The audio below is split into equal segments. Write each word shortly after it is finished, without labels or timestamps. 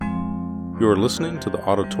You're listening to the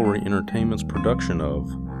Auditory Entertainment's production of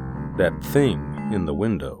That Thing in the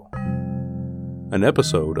Window, an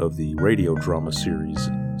episode of the radio drama series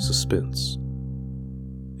Suspense.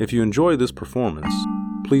 If you enjoy this performance,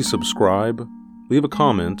 please subscribe, leave a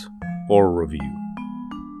comment, or a review.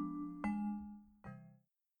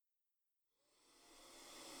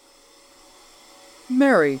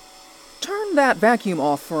 Mary, turn that vacuum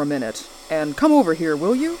off for a minute, and come over here,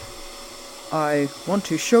 will you? I want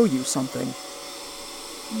to show you something.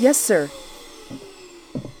 Yes, sir.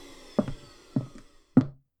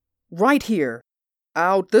 Right here.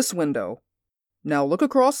 Out this window. Now look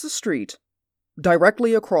across the street.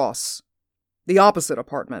 Directly across. The opposite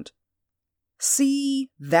apartment. See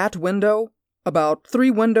that window? About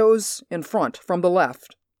 3 windows in front from the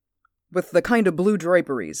left. With the kind of blue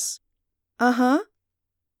draperies. Uh-huh.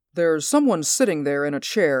 There's someone sitting there in a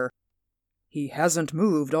chair. He hasn't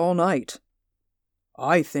moved all night.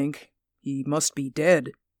 I think he must be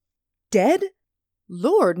dead. Dead?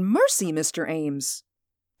 Lord mercy, Mr. Ames.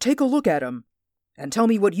 Take a look at him, and tell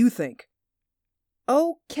me what you think.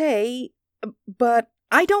 Okay, but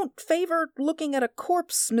I don't favor looking at a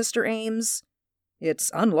corpse, Mr. Ames. It's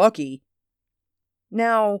unlucky.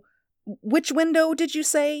 Now, which window did you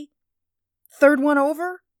say? 3rd one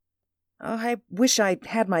over? I wish I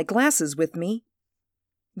had my glasses with me.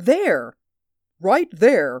 There! Right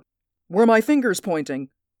there! Where my finger's pointing.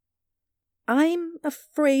 I'm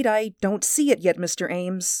afraid I don't see it yet, Mr.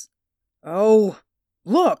 Ames. Oh,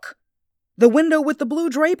 look! The window with the blue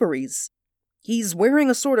draperies. He's wearing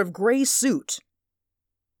a sort of gray suit.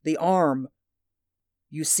 The arm.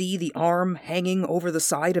 You see the arm hanging over the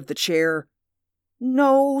side of the chair?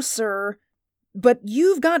 No, sir. But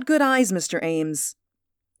you've got good eyes, Mr. Ames.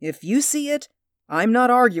 If you see it, I'm not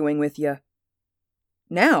arguing with you.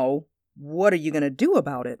 Now, what are you going to do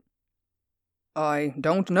about it? I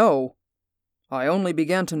don't know. I only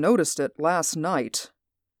began to notice it last night.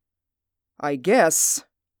 I guess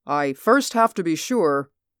I first have to be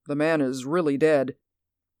sure the man is really dead.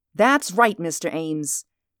 That's right, Mr. Ames.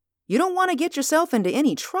 You don't want to get yourself into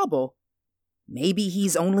any trouble. Maybe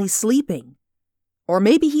he's only sleeping. Or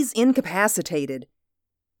maybe he's incapacitated.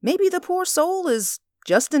 Maybe the poor soul is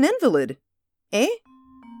just an invalid. Eh?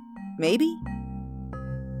 Maybe.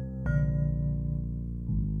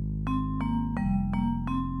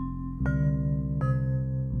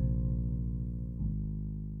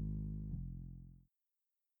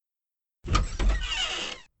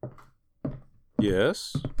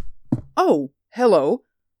 Yes? Oh, hello.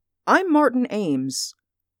 I'm Martin Ames.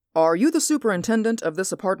 Are you the superintendent of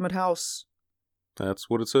this apartment house? That's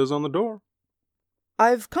what it says on the door.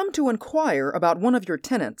 I've come to inquire about one of your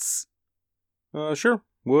tenants. Sure.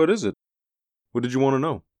 What is it? What did you want to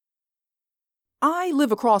know? I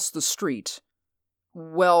live across the street.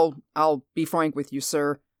 Well, I'll be frank with you,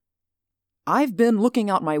 sir. I've been looking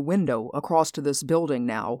out my window across to this building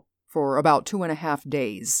now for about 2.5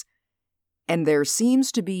 days. And there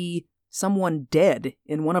seems to be someone dead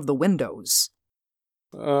in one of the windows.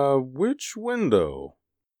 Which window?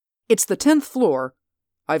 It's the 10th floor.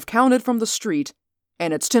 I've counted from the street,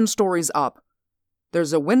 and it's 10 stories up.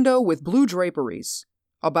 There's a window with blue draperies,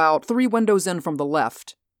 about 3 windows in from the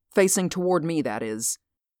left, facing toward me, that is.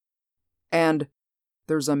 And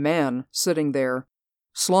there's a man sitting there,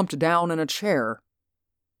 slumped down in a chair.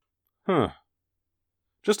 Huh.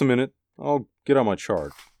 Just a minute. I'll get out my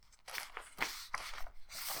chart.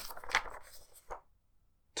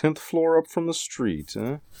 10th floor up from the street,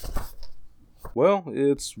 eh? Well,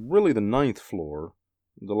 it's really the 9th floor.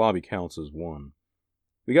 The lobby counts as 1.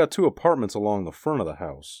 We got 2 apartments along the front of the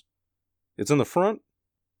house. It's in the front?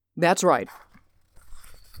 That's right.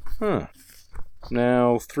 Huh.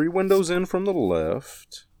 Now, 3 windows in from the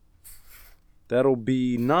left. That'll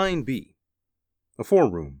be 9B. A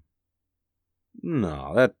 4-room.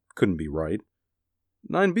 No, that couldn't be right.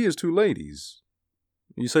 9B is 2 ladies.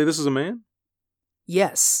 You say this is a man?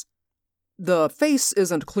 Yes. The face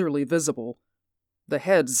isn't clearly visible. The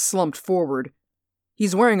head's slumped forward.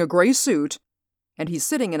 He's wearing a gray suit, and he's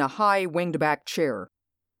sitting in a high winged-back chair.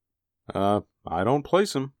 I don't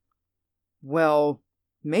place him. Well,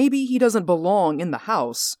 maybe he doesn't belong in the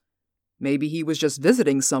house. Maybe he was just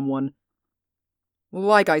visiting someone.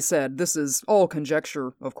 Like I said, this is all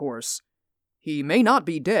conjecture, of course. He may not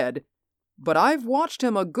be dead, but I've watched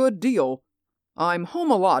him a good deal. I'm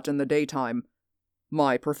home a lot in the daytime.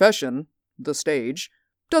 My profession, the stage,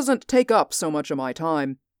 doesn't take up so much of my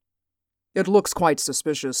time. It looks quite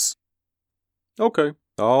suspicious. Okay,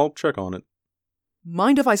 I'll check on it.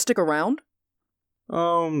 Mind if I stick around?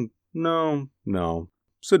 No.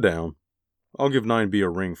 Sit down. I'll give 9B a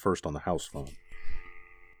ring first on the house phone.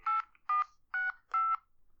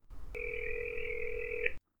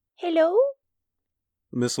 Hello?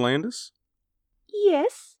 Miss Landis?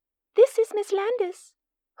 Yes, this is Miss Landis.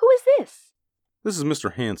 Who is this? This is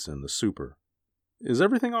Mr. Hanson, the super. Is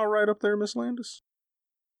everything all right up there, Miss Landis?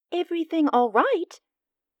 Everything all right?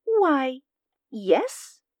 Why,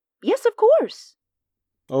 yes. Yes, of course.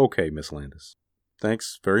 Okay, Miss Landis.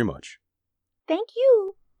 Thanks very much. Thank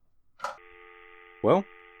you. Well,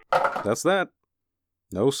 that's that.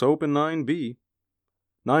 No soap in 9B.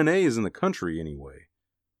 9A is in the country anyway.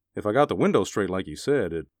 If I got the window straight like you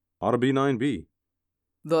said, it ought to be 9B.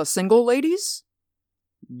 The single ladies?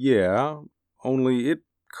 Yeah, only it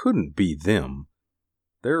couldn't be them.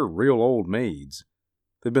 They're real old maids.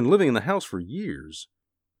 They've been living in the house for years.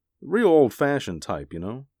 Real old-fashioned type, you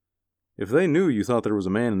know. If they knew you thought there was a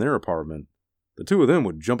man in their apartment, the two of them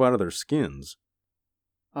would jump out of their skins.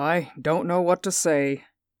 I don't know what to say.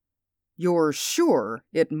 You're sure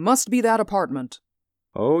it must be that apartment?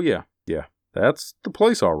 Oh, yeah. That's the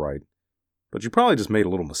place all right. But you probably just made a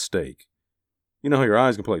little mistake. You know how your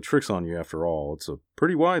eyes can play tricks on you after all. It's a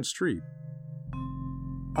pretty wide street.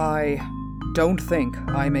 I don't think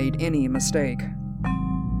I made any mistake.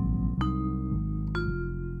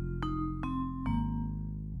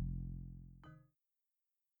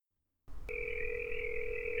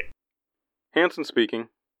 Hanson speaking.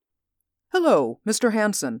 Hello, Mr.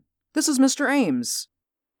 Hanson. This is Mr. Ames.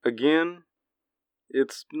 Again?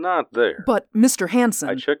 It's not there. But, Mr. Hanson...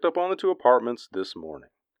 I checked up on the two apartments this morning.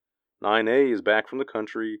 9A is back from the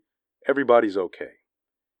country. Everybody's okay.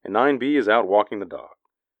 And 9B is out walking the dog.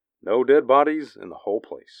 No dead bodies in the whole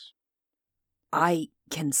place. I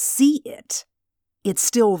can see it. It's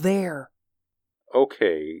still there.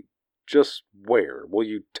 Okay, just where? Will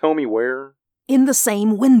you tell me where? In the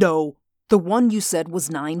same window. The one you said was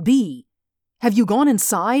 9B. Have you gone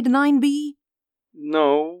inside 9B?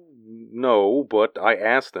 No, but I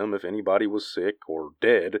asked them if anybody was sick or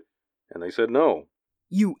dead, and they said no.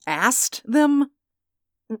 You asked them?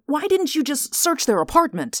 Why didn't you just search their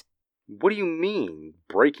apartment? What do you mean?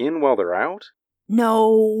 Break in while they're out?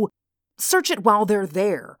 No. Search it while they're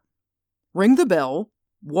there. Ring the bell,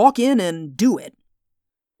 walk in and do it.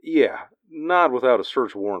 Yeah, not without a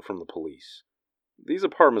search warrant from the police. These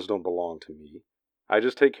apartments don't belong to me. I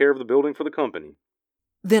just take care of the building for the company.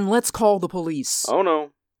 Then let's call the police. Oh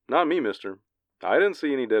no, not me, mister. I didn't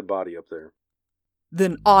see any dead body up there.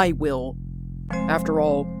 Then I will. After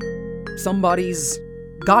all, somebody's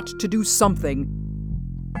got to do something.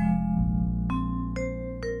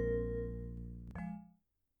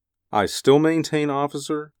 I still maintain,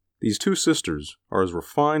 officer, these two sisters are as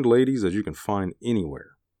refined ladies as you can find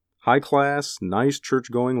anywhere. High-class, nice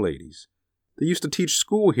church-going ladies. They used to teach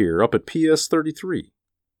school here up at PS 33.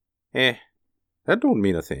 That don't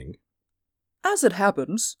mean a thing. As it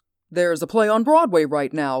happens, there's a play on Broadway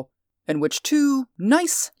right now, in which two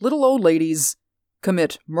nice little old ladies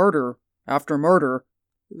commit murder after murder.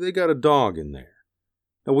 They got a dog in there.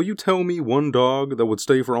 Now, will you tell me one dog that would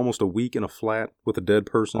stay for almost a week in a flat with a dead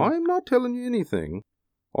person? I'm not telling you anything.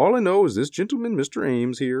 All I know is this gentleman, Mr.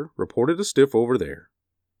 Ames here, reported a stiff over there.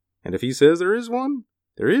 And if he says there is one,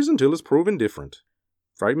 there is until it's proven different.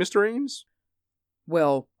 Right, Mr. Ames?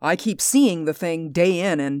 Well, I keep seeing the thing day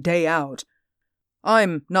in and day out.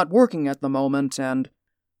 I'm not working at the moment, and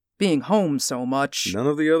being home so much... None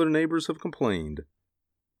of the other neighbors have complained.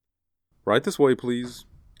 Right this way, please.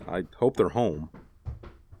 I hope they're home.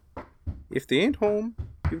 If they ain't home,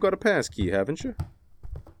 you've got a pass key, haven't you?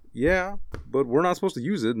 Yeah, but we're not supposed to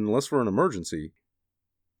use it unless for an emergency.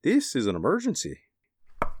 This is an emergency.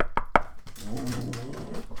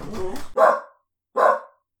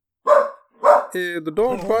 The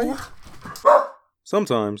dog bite?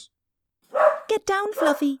 Sometimes. Get down,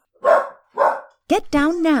 Fluffy. Get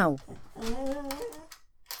down now.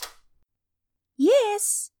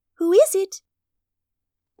 Yes, who is it?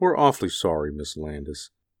 We're awfully sorry, Miss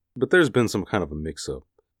Landis, but there's been some kind of a mix-up.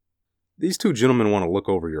 These two gentlemen want to look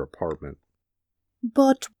over your apartment.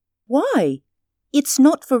 But why? It's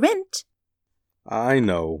not for rent. I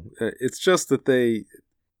know. It's just that they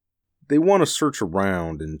want to search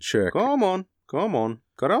around and check. Come on.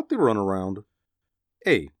 Cut out the runaround.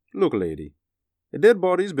 Hey, look, lady. A dead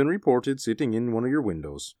body's been reported sitting in one of your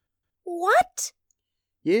windows. What?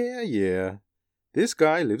 Yeah. This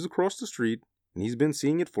guy lives across the street, and he's been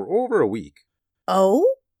seeing it for over a week. Oh?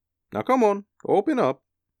 Now come on, open up.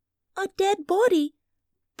 A dead body?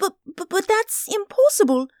 But that's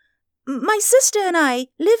impossible. My sister and I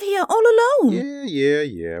live here all alone.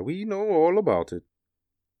 Yeah, we know all about it.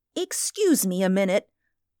 Excuse me a minute.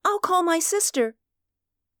 I'll call my sister.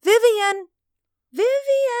 Vivian!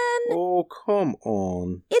 Oh, come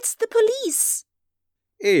on. It's the police.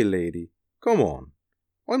 Hey, lady, come on.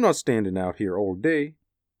 I'm not standing out here all day.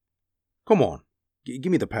 Come on, give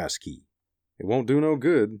me the pass key. It won't do no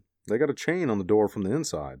good. They got a chain on the door from the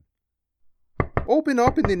inside. Open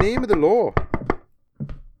up in the name of the law.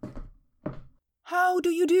 How do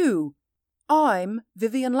you do? I'm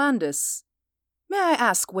Vivian Landis. May I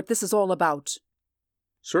ask what this is all about?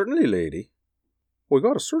 Certainly, lady. We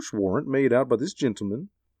got a search warrant made out by this gentleman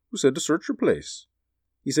who said to search your place.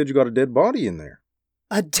 He said you got a dead body in there.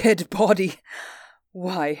 A dead body?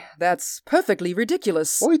 Why, that's perfectly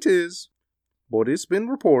ridiculous. Oh, it is. But it's been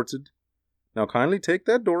reported. Now kindly take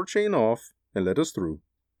that door chain off and let us through.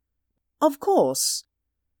 Of course.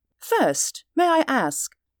 First, may I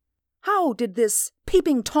ask, how did this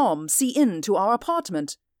peeping Tom see into our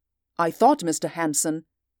apartment? I thought, Mr. Hanson,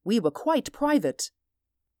 we were quite private.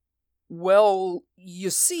 Well,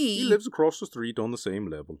 you see... He lives across the street on the same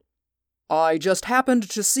level. I just happened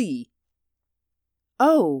to see.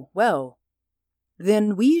 Oh, well.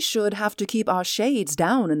 Then we should have to keep our shades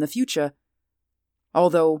down in the future.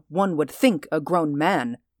 Although one would think a grown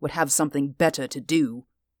man would have something better to do.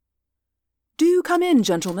 Do come in,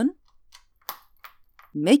 gentlemen.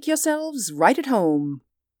 Make yourselves right at home.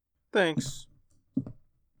 Thanks.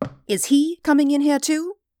 Is he coming in here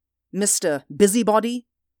too? Mr. Busybody?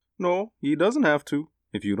 No, he doesn't have to,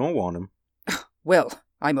 if you don't want him. Well,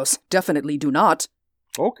 I most definitely do not.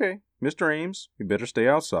 Okay, Mr. Ames, you better stay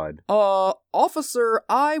outside. Officer,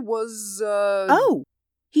 I was, Oh,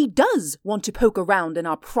 he does want to poke around in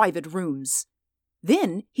our private rooms.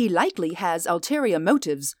 Then he likely has ulterior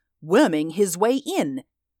motives worming his way in.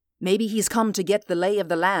 Maybe he's come to get the lay of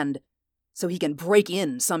the land, so he can break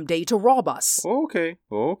in someday to rob us. Okay.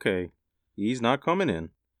 He's not coming in.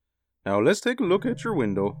 Now let's take a look at your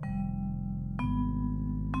window.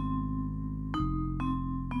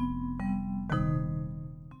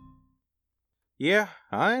 Yeah,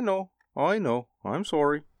 I know. I'm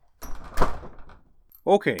sorry.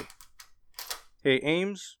 Okay. Hey,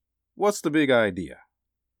 Ames, what's the big idea?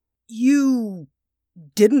 You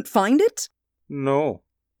didn't find it? No.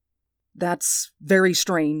 That's very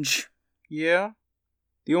strange. Yeah?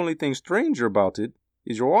 The only thing stranger about it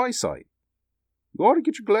is your eyesight. You ought to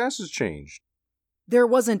get your glasses changed. There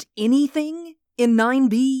wasn't anything in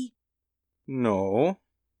 9B? No.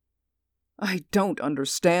 I don't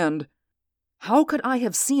understand. How could I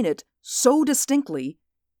have seen it so distinctly,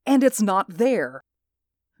 and it's not there?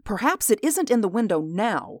 Perhaps it isn't in the window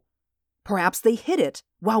now. Perhaps they hid it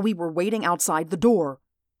while we were waiting outside the door.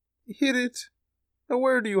 Hid it? Now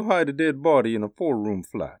where do you hide a dead body in a 4-room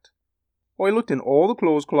flat? Oh, I looked in all the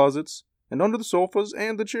clothes closets, and under the sofas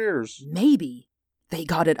and the chairs. Maybe they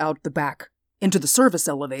got it out the back, into the service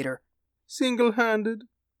elevator. Single-handed,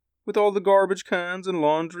 with all the garbage cans and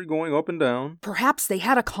laundry going up and down. Perhaps they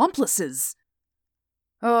had accomplices.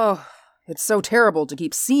 Oh, it's so terrible to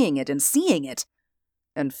keep seeing it,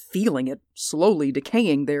 and feeling it slowly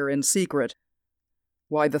decaying there in secret.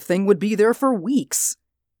 Why, the thing would be there for weeks.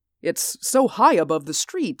 It's so high above the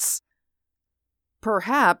streets.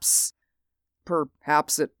 Perhaps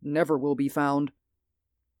it never will be found.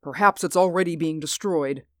 Perhaps it's already being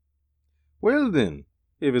destroyed. Well then,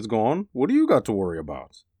 if it's gone, what do you got to worry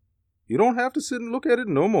about? You don't have to sit and look at it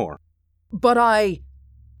no more. But I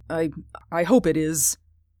hope it is.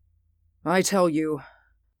 I tell you,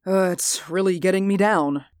 it's really getting me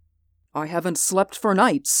down. I haven't slept for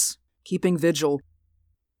nights, keeping vigil.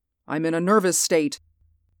 I'm in a nervous state.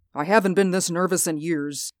 I haven't been this nervous in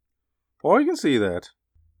years. Oh, I can see that.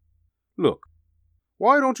 Look,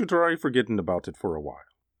 why don't you try forgetting about it for a while?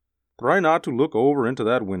 Try not to look over into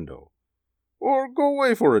that window. Or go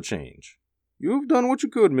away for a change. You've done what you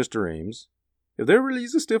could, Mr. Ames. If there really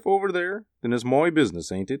is a stiff over there, then it's my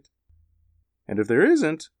business, ain't it? And if there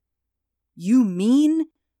isn't... You mean?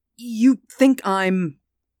 You think I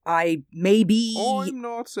may be... I'm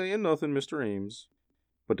not saying nothing, Mr. Ames.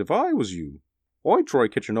 But if I was you, I'd try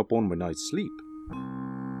catching up on my night's sleep.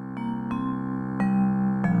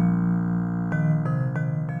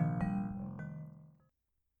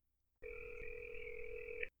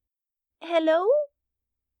 Hello?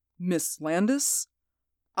 Miss Landis?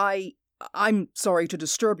 I'm sorry to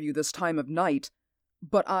disturb you this time of night,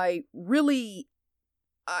 but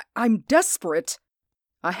I'm desperate.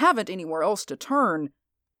 I haven't anywhere else to turn.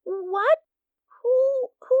 What?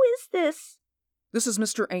 Who is this? This is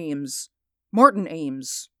Mr. Ames. Martin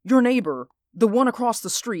Ames. Your neighbor. The one across the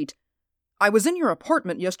street. I was in your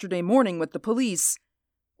apartment yesterday morning with the police.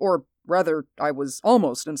 Or, rather, I was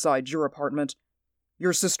almost inside your apartment.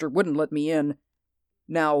 Your sister wouldn't let me in.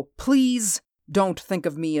 Now, please don't think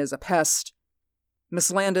of me as a pest.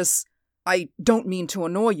 Miss Landis, I don't mean to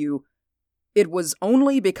annoy you. It was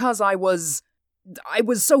only because I was I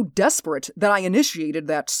was so desperate that I initiated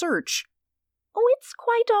that search. Oh, it's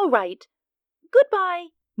quite all right. Goodbye.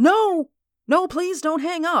 No, please don't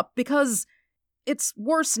hang up, because it's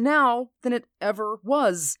worse now than it ever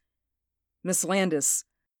was. Miss Landis,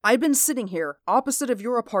 I've been sitting here opposite of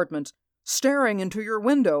your apartment, staring into your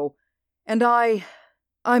window, and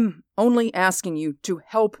I'm only asking you to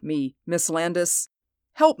help me, Miss Landis.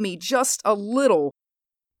 Help me just a little.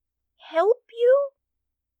 Help you?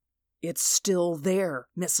 It's still there,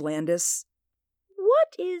 Miss Landis.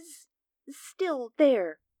 What is still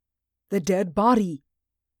there? The dead body.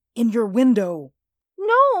 In your window.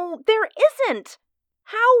 No, there isn't.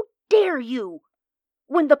 How dare you?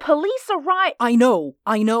 When the police arrive... I know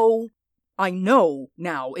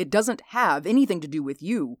now it doesn't have anything to do with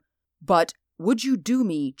you. But would you do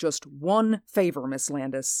me just one favor, Miss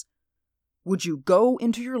Landis? Would you go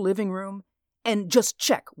into your living room and just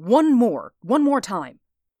check one more time?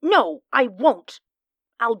 No, I won't.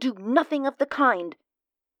 I'll do nothing of the kind.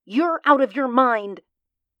 You're out of your mind.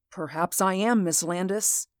 Perhaps I am, Miss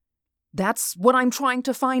Landis. That's what I'm trying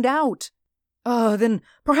to find out. Then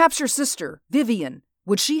perhaps your sister, Vivian,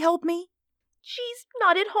 would she help me? She's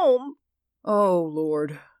not at home. Oh,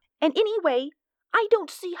 Lord. And anyway, I don't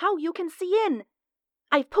see how you can see in.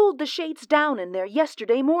 I pulled the shades down in there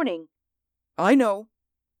yesterday morning. I know.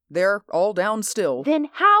 They're all down still. Then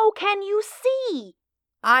how can you see?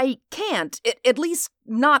 I can't, at least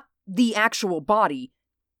not the actual body.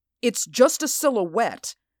 It's just a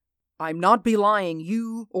silhouette. I'm not belying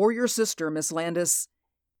you or your sister, Miss Landis.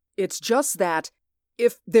 It's just that,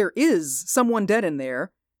 if there is someone dead in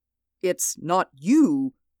there, it's not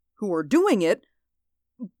you who are doing it,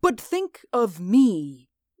 but think of me.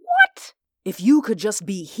 What? If you could just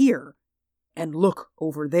be here, and look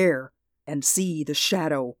over there, and see the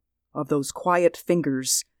shadow of those quiet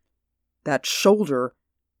fingers, that shoulder,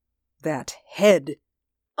 that head.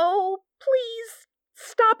 Oh, please,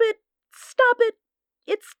 stop it.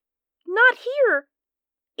 It's not here.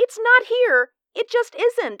 It's not here. It just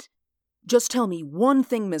isn't. Just tell me one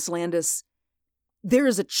thing, Miss Landis. There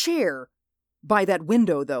is a chair by that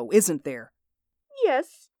window, though, isn't there?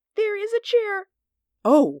 Yes, there is a chair.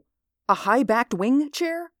 Oh, a high-backed wing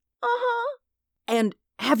chair? Uh-huh. And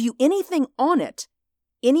have you anything on it?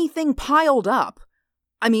 Anything piled up?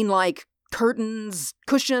 I mean, like curtains,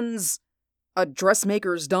 cushions, a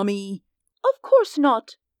dressmaker's dummy? Of course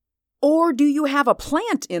not. Or do you have a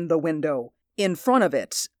plant in the window, in front of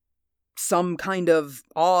it? Some kind of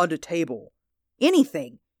odd table?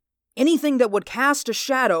 Anything that would cast a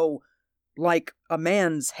shadow, like a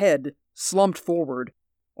man's head slumped forward,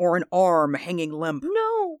 or an arm hanging limp?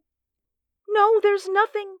 No, there's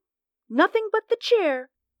nothing. Nothing but the chair.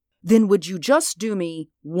 Then would you just do me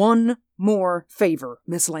one more favor,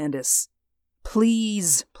 Miss Landis?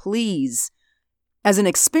 Please. As an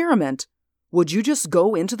experiment, would you just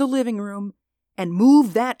go into the living room and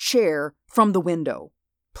move that chair from the window?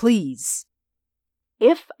 Please.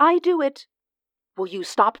 If I do it, will you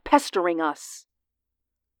stop pestering us?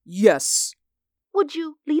 Yes. Would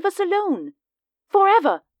you leave us alone?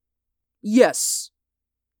 Forever? Yes,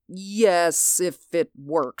 if it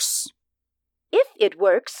works. If it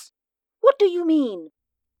works? What do you mean?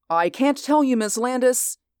 I can't tell you, Miss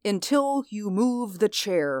Landis, until you move the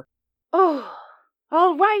chair. Oh,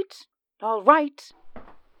 all right. It's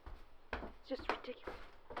just ridiculous.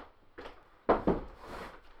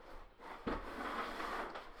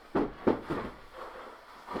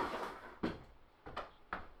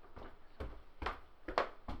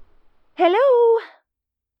 Hello?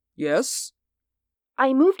 Yes?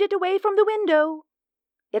 I moved it away from the window.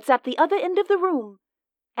 It's at the other end of the room,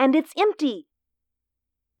 and it's empty.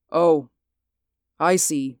 Oh, I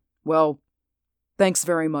see. Well, thanks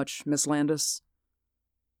very much, Miss Landis.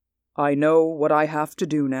 I know what I have to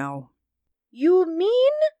do now. You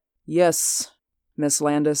mean? Yes, Miss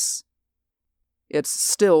Landis. It's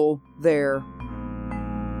still there.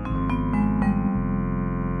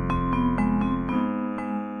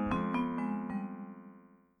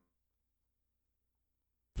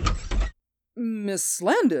 Miss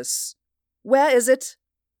Landis? Where is it?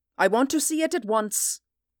 I want to see it at once.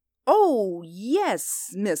 Oh, yes,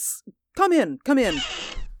 miss. Come in.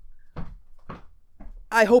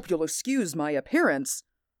 I hope you'll excuse my appearance.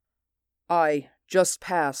 I just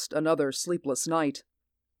passed another sleepless night.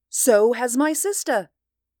 So has my sister.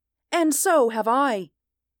 And so have I.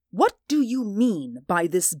 What do you mean by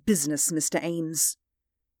this business, Mr. Ames?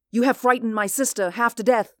 You have frightened my sister half to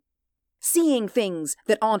death, seeing things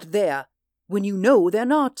that aren't there when you know they're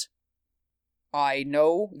not. I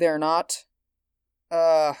know they're not.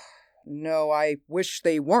 No, I wish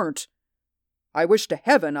they weren't. I wish to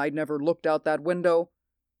heaven I'd never looked out that window.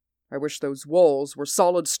 I wish those walls were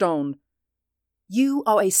solid stone. You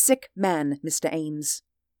are a sick man, Mr. Ames.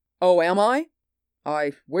 Oh, am I?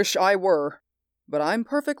 I wish I were. But I'm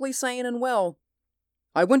perfectly sane and well.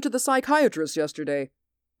 I went to the psychiatrist yesterday,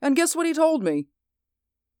 and guess what he told me?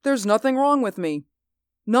 There's nothing wrong with me.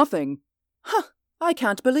 Nothing. Huh, I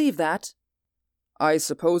can't believe that. I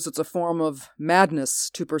suppose it's a form of madness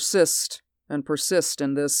to persist and persist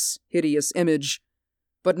in this hideous image.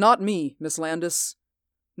 But not me, Miss Landis.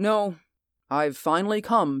 No, I've finally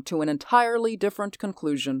come to an entirely different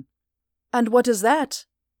conclusion. And what is that?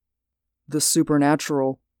 The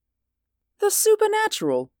supernatural. The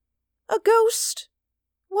supernatural? A ghost?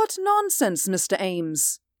 What nonsense, Mr.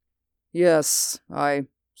 Ames. Yes, I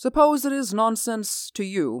suppose it is nonsense to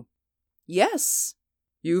you. Yes.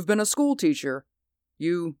 You've been a school teacher.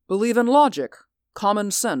 You believe in logic,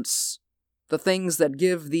 common sense, the things that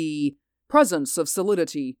give the presence of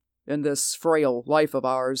solidity in this frail life of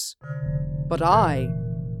ours. But I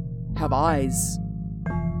have eyes.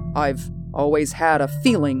 I've always had a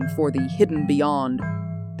feeling for the hidden beyond,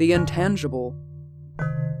 the intangible.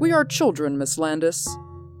 We are children, Miss Landis.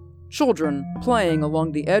 Children playing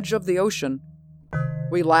along the edge of the ocean.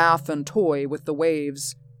 We laugh and toy with the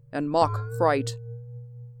waves and mock fright.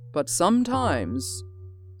 But sometimes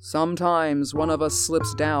one of us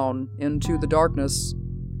slips down into the darkness.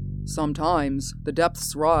 Sometimes the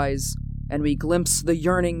depths rise and we glimpse the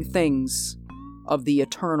yearning things of the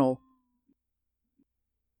eternal.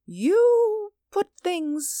 You put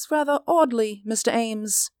things rather oddly, Mr.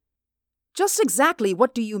 Ames. Just exactly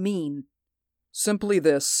what do you mean? Simply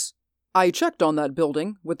this. I checked on that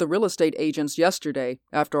building with the real estate agents yesterday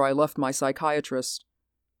after I left my psychiatrist.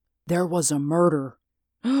 There was a murder.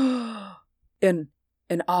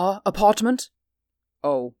 In our apartment?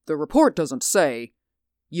 Oh, the report doesn't say.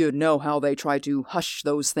 You know how they try to hush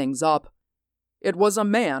those things up. It was a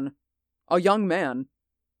man. A young man.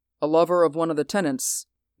 A lover of one of the tenants,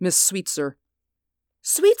 Miss Sweetser.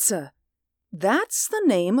 Sweetser? That's the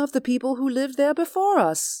name of the people who lived there before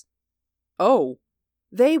us. Oh.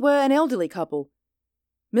 They were an elderly couple.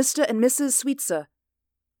 Mr. and Mrs. Sweetser.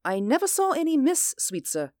 I never saw any Miss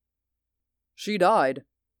Sweetser. She died.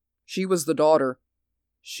 She was the daughter.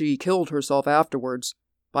 She killed herself afterwards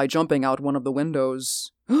by jumping out one of the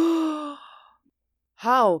windows.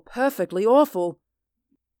 How perfectly awful.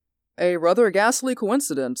 A rather ghastly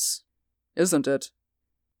coincidence, isn't it?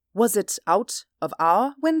 Was it out of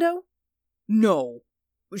our window? No.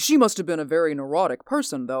 She must have been a very neurotic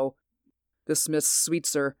person, though. This Miss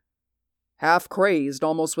Sweetser. Half crazed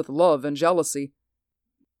almost with love and jealousy.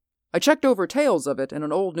 I checked over tales of it in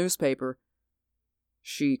an old newspaper.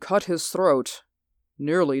 She cut his throat,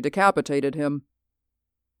 nearly decapitated him.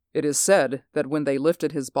 It is said that when they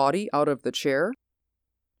lifted his body out of the chair,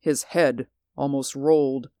 his head almost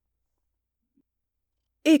rolled.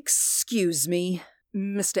 Excuse me,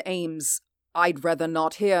 Mr. Ames. I'd rather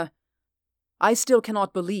not hear. I still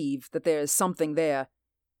cannot believe that there is something there.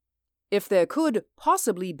 If there could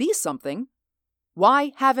possibly be something,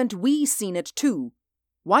 why haven't we seen it too?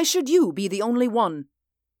 Why should you be the only one?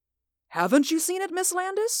 Haven't you seen it, Miss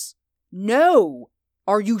Landis? No!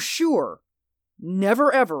 Are you sure?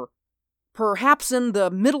 Never ever. Perhaps in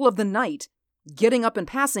the middle of the night, getting up and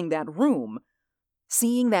passing that room,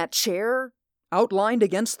 seeing that chair outlined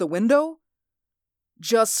against the window?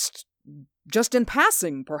 Just in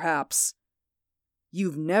passing, perhaps.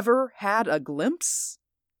 You've never had a glimpse?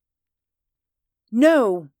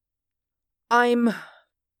 No. I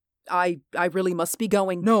really must be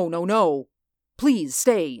going. No. Please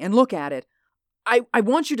stay and look at it. I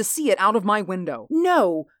want you to see it out of my window.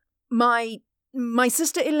 No. My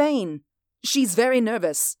sister Elaine. She's very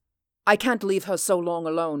nervous. I can't leave her so long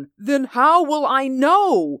alone. Then how will I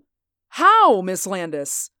know? How, Miss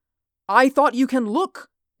Landis? I thought you can look,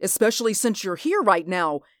 especially since you're here right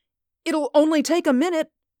now. It'll only take a minute.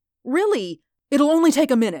 Really, it'll only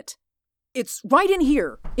take a minute. It's right in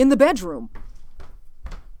here, in the bedroom.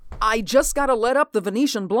 I just gotta let up the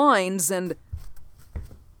Venetian blinds and...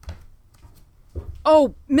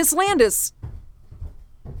 Oh, Miss Landis!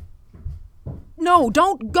 No,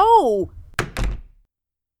 don't go!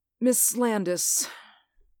 Miss Landis...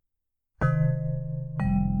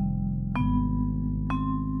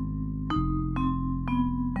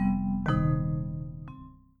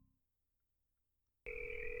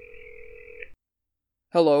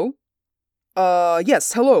 Hello?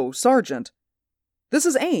 Yes, hello, Sergeant. This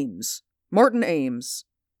is Ames, Martin Ames.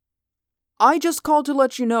 I just called to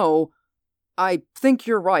let you know, I think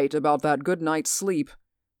you're right about that good night's sleep.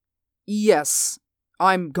 Yes,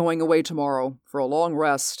 I'm going away tomorrow for a long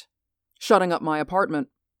rest. shutting up my apartment.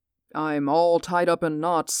 I'm all tied up in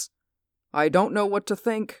knots. I don't know what to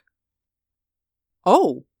think.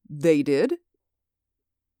 Oh, they did?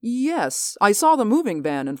 Yes, I saw the moving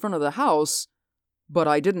van in front of the house, but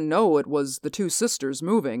I didn't know it was the two sisters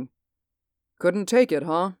moving. Couldn't take it,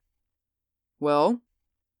 huh? Well,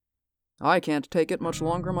 I can't take it much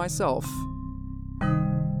longer myself.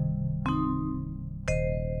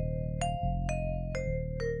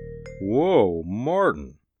 Whoa,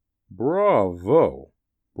 Martin. Bravo.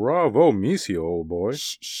 Bravo, Monsieur, old boy.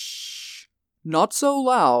 Shh. Not so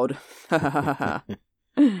loud.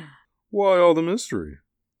 Why all the mystery?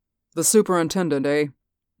 The superintendent, eh?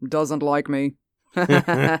 Doesn't like me.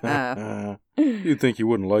 You'd think he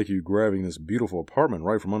wouldn't like you grabbing this beautiful apartment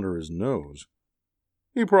right from under his nose.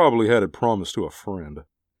 He probably had it promised to a friend.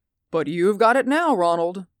 But you've got it now,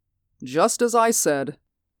 Ronald. Just as I said.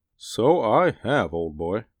 So I have, old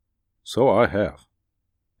boy. So I have.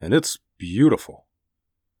 And it's beautiful.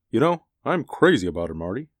 You know, I'm crazy about it,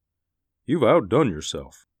 Marty. You've outdone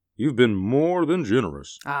yourself. You've been more than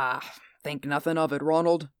generous. Think nothing of it,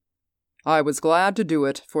 Ronald. I was glad to do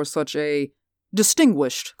it for such a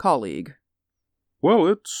distinguished colleague. Well,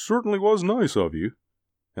 it certainly was nice of you.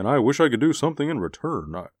 And I wish I could do something in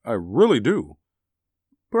return. I really do.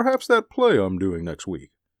 Perhaps that play I'm doing next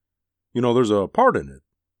week. You know, there's a part in it.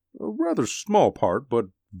 A rather small part, but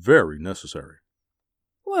very necessary.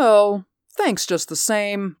 Well, thanks just the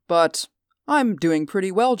same, but I'm doing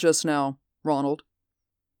pretty well just now, Ronald.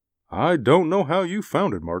 I don't know how you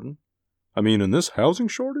found it, Martin. I mean, in this housing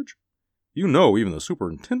shortage? You know even the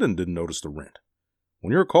superintendent didn't notice the rent.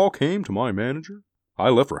 When your call came to my manager, I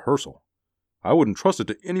left rehearsal. I wouldn't trust it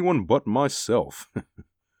to anyone but myself.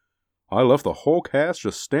 I left the whole cast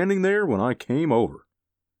just standing there when I came over.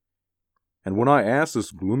 And when I asked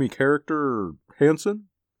this gloomy character, Hanson,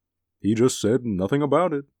 he just said nothing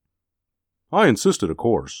about it. I insisted, of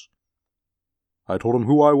course. I told him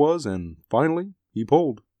who I was, and finally, he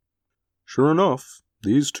pulled. Sure enough,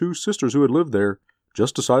 these two sisters who had lived there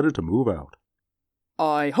just decided to move out.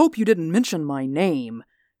 I hope you didn't mention my name.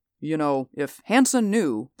 You know, if Hanson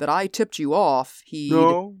knew that I tipped you off, he'd...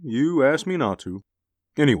 No, you asked me not to.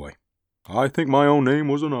 Anyway, I think my own name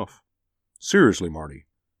was enough. Seriously, Marty,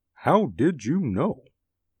 how did you know?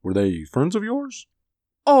 Were they friends of yours?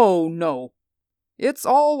 Oh, no. It's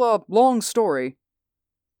all a long story.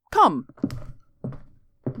 Come.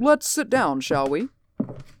 Let's sit down, shall we?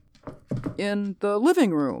 In the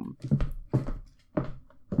living room.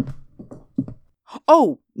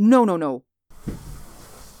 Oh, no.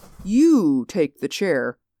 You take the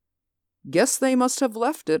chair. Guess they must have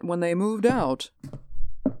left it when they moved out.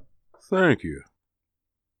 Thank you.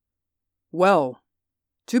 Well,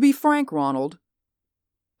 to be frank, Ronald,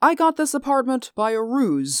 I got this apartment by a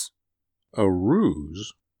ruse. A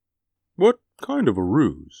ruse? What kind of a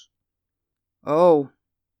ruse? Oh,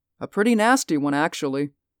 a pretty nasty one,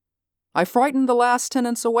 actually. I frightened the last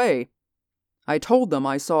tenants away. I told them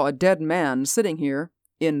I saw a dead man sitting here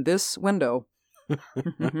in this window.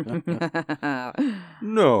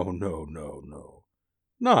 No.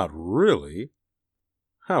 Not really.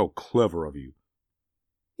 How clever of you.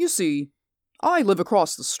 You see, I live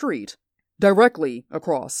across the street, directly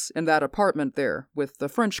across in that apartment there with the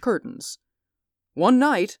French curtains. One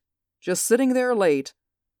night, just sitting there late,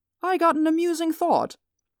 I got an amusing thought.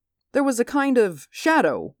 There was a kind of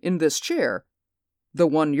shadow in this chair, the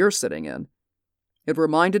one you're sitting in. It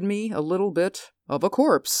reminded me a little bit of a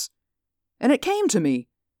corpse. And it came to me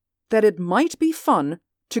that it might be fun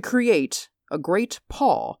to create a great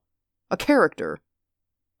paw, a character,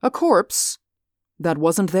 a corpse that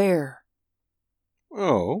wasn't there.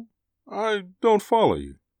 Oh, I don't follow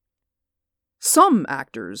you. Some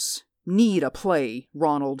actors need a play,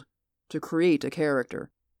 Ronald, to create a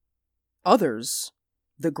character. Others,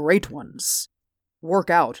 the great ones, work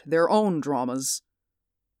out their own dramas.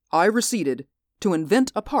 I receded to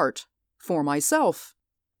invent a part for myself.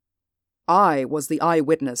 I was the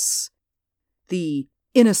eyewitness, the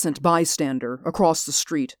innocent bystander across the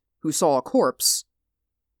street who saw a corpse.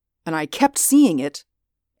 And I kept seeing it,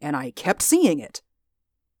 and I kept seeing it.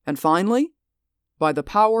 And finally, by the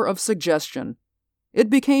power of suggestion, it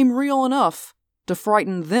became real enough to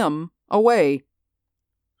frighten them away.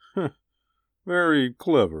 Very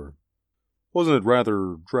clever. Wasn't it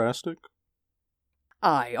rather drastic?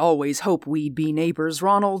 I always hope we'd be neighbors,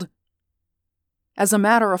 Ronald. As a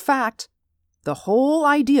matter of fact, the whole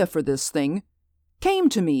idea for this thing came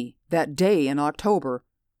to me that day in October,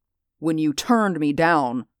 when you turned me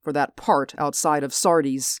down for that part outside of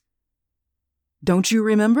Sardi's. Don't you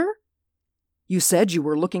remember? You said you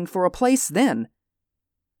were looking for a place then.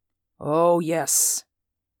 Oh, yes.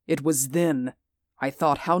 It was then I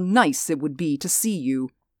thought how nice it would be to see you,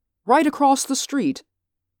 right across the street,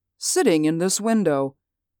 sitting in this window.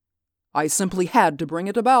 I simply had to bring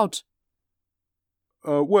it about.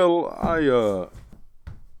 Oh,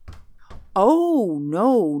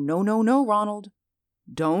 no, Ronald.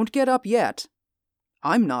 Don't get up yet.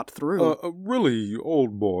 I'm not through. Really,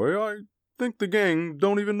 old boy, I think the gang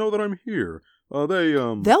don't even know that I'm here.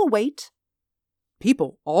 They'll wait.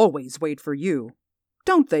 People always wait for you,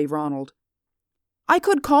 don't they, Ronald? I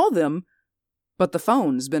could call them, but the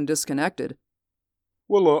phone's been disconnected.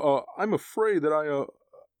 Well, I'm afraid that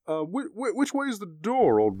which way's the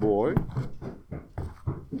door, old boy?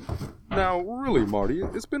 Now, really, Marty,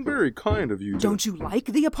 it's been very kind of you to... Don't you like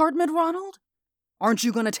the apartment, Ronald? Aren't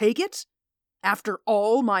you gonna take it? After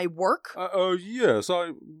all my work? Yes,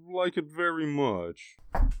 I like it very much.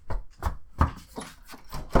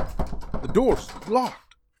 The door's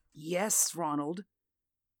locked. Yes, Ronald.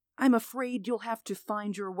 I'm afraid you'll have to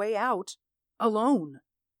find your way out alone.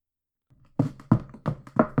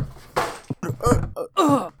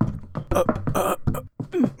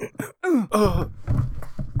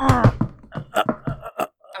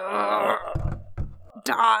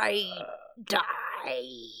 Die.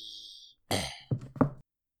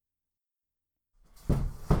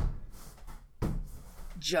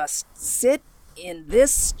 Just sit in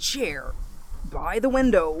this chair by the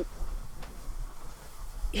window.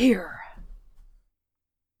 Here.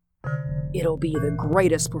 It'll be the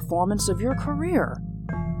greatest performance of your career.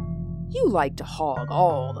 You like to hog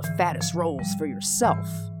all the fattest roles for yourself,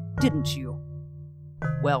 didn't you?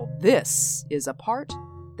 Well, this is a part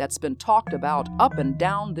that's been talked about up and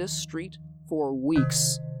down this street for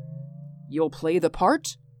weeks. You'll play the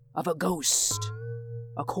part of a ghost,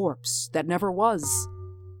 a corpse that never was,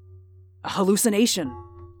 a hallucination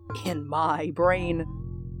in my brain.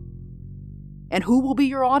 And who will be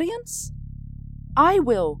your audience? I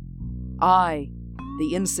will. I,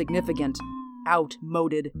 the insignificant,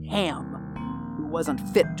 outmoded ham who wasn't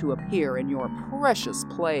fit to appear in your precious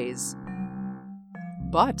plays.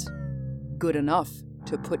 But good enough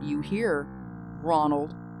to put you here,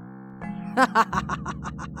 Ronald.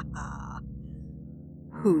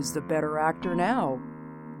 Who's the better actor now,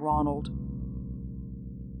 Ronald?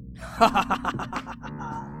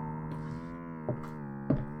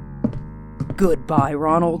 Goodbye,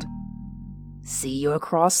 Ronald. See you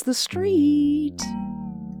across the street.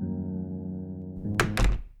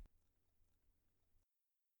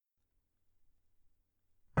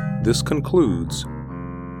 This concludes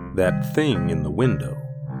That Thing in the Window.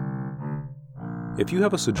 If you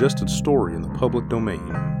have a suggested story in the public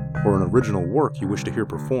domain or an original work you wish to hear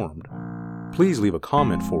performed, please leave a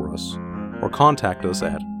comment for us or contact us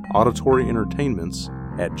at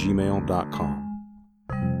auditoryentertainments@gmail.com.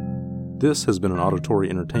 This has been an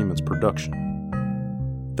Auditory Entertainments production.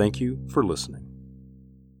 Thank you for listening.